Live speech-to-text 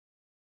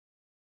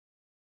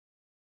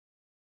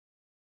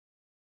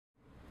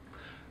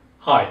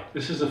Hi,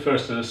 this is the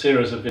first in a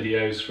series of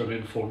videos from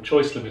Informed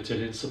Choice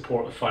Limited in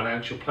support of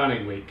Financial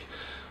Planning Week.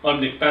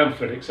 I'm Nick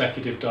Bamford,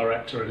 Executive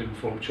Director at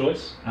Informed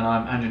Choice. And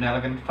I'm Andrew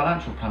Nelligan,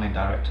 Financial Planning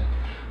Director.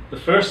 The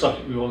first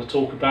subject we want to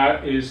talk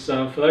about is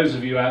for those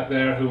of you out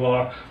there who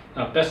are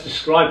best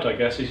described, I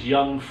guess, as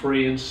young,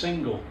 free and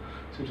single.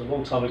 Seems a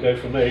long time ago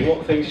for me.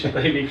 What things should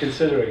they be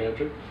considering,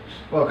 Andrew?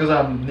 Well, because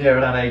I'm near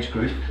that age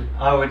group,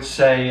 I would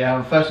say,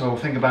 first of all,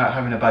 think about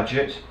having a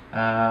budget.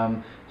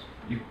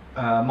 You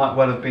might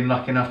well have been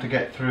lucky enough to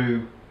get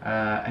through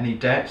any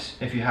debt.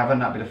 If you haven't,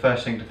 that'd be the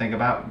first thing to think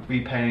about.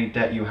 Repay any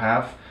debt you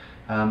have.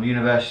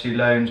 University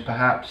loans,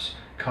 perhaps,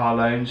 car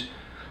loans.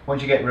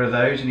 Once you get rid of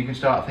those, and you can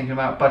start thinking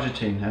about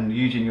budgeting and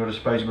using your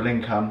disposable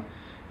income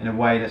in a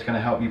way that's going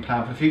to help you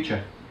plan for the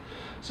future.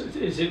 So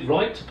is it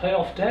right to pay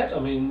off debt? I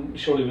mean,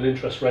 surely with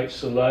interest rates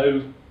so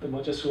low, they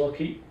might just well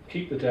keep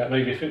the debt,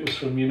 maybe if it was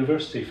from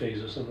university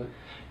fees or something.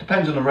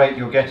 Depends on the rate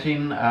you're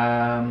getting.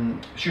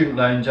 Student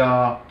loans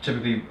are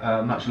typically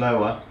much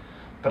lower,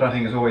 but I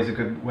think it's always a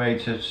good way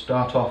to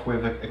start off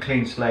with a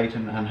clean slate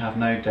and have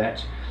no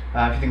debt.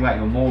 If you think about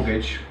your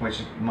mortgage,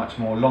 which is much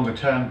more longer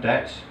term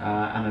debt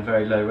and a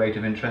very low rate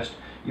of interest,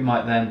 you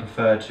might then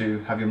prefer to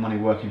have your money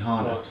working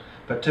harder. Right.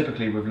 But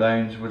typically with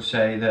loans, would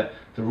say that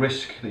the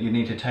risk that you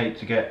need to take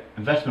to get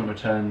investment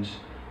returns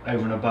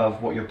over and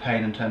above what you're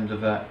paying in terms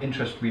of an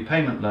interest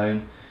repayment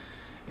loan,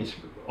 it's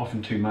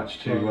often too much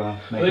to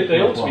make it They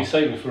ought to worthwhile. be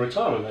saving for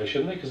retirement though,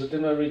 shouldn't they? Because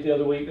didn't I read the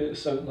other week that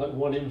it's like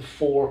 1 in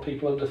 4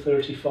 people under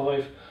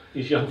 35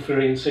 is young,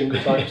 free and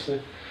single types?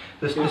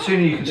 The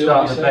sooner you can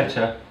start, the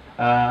better.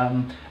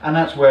 And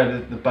that's where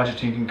the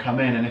budgeting can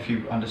come in. And if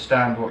you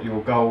understand what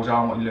your goals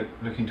are and what you're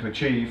looking to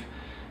achieve,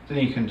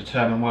 then you can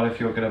determine, well, if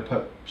you're going to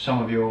put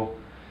some of your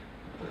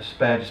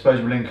spare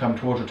disposable income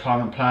towards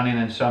retirement planning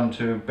and some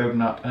to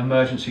building up an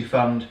emergency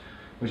fund,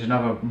 which is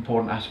another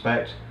important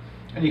aspect,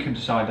 and you can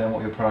decide then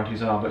what your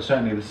priorities are. But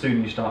certainly the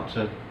sooner you start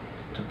to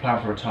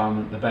plan for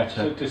retirement, the better.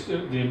 So just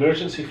the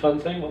emergency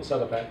fund thing, what's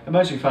that about?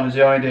 Emergency fund is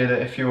the idea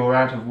that if you're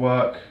out of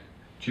work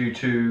due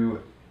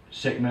to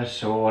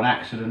sickness or an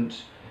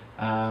accident,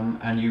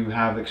 and you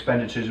have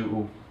expenditures that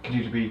will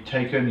continue to be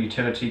taken,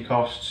 utility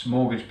costs,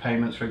 mortgage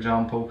payments for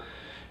example,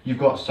 you've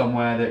got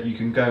somewhere that you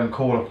can go and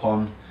call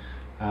upon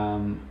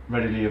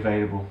readily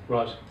available.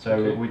 Right. So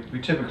okay. we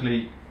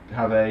typically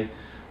have a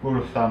rule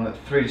of thumb that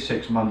 3 to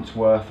 6 months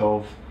worth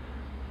of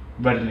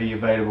readily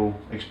available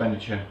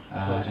expenditure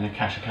right. in a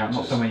cash account,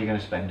 not somewhere you're going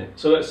to spend it.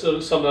 So let's sort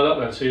of sum that up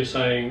then. So you're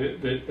saying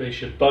that they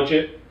should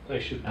budget, they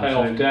should pay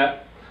Absolutely. off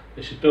debt,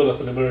 they should build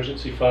up an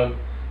emergency fund,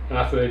 and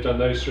after they've done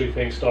those 3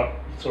 things, start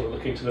sort of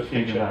looking to the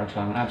Thinking future. about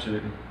retirement,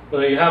 absolutely.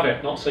 Well, there you have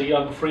it. Not so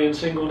young, free and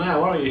single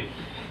now, are you?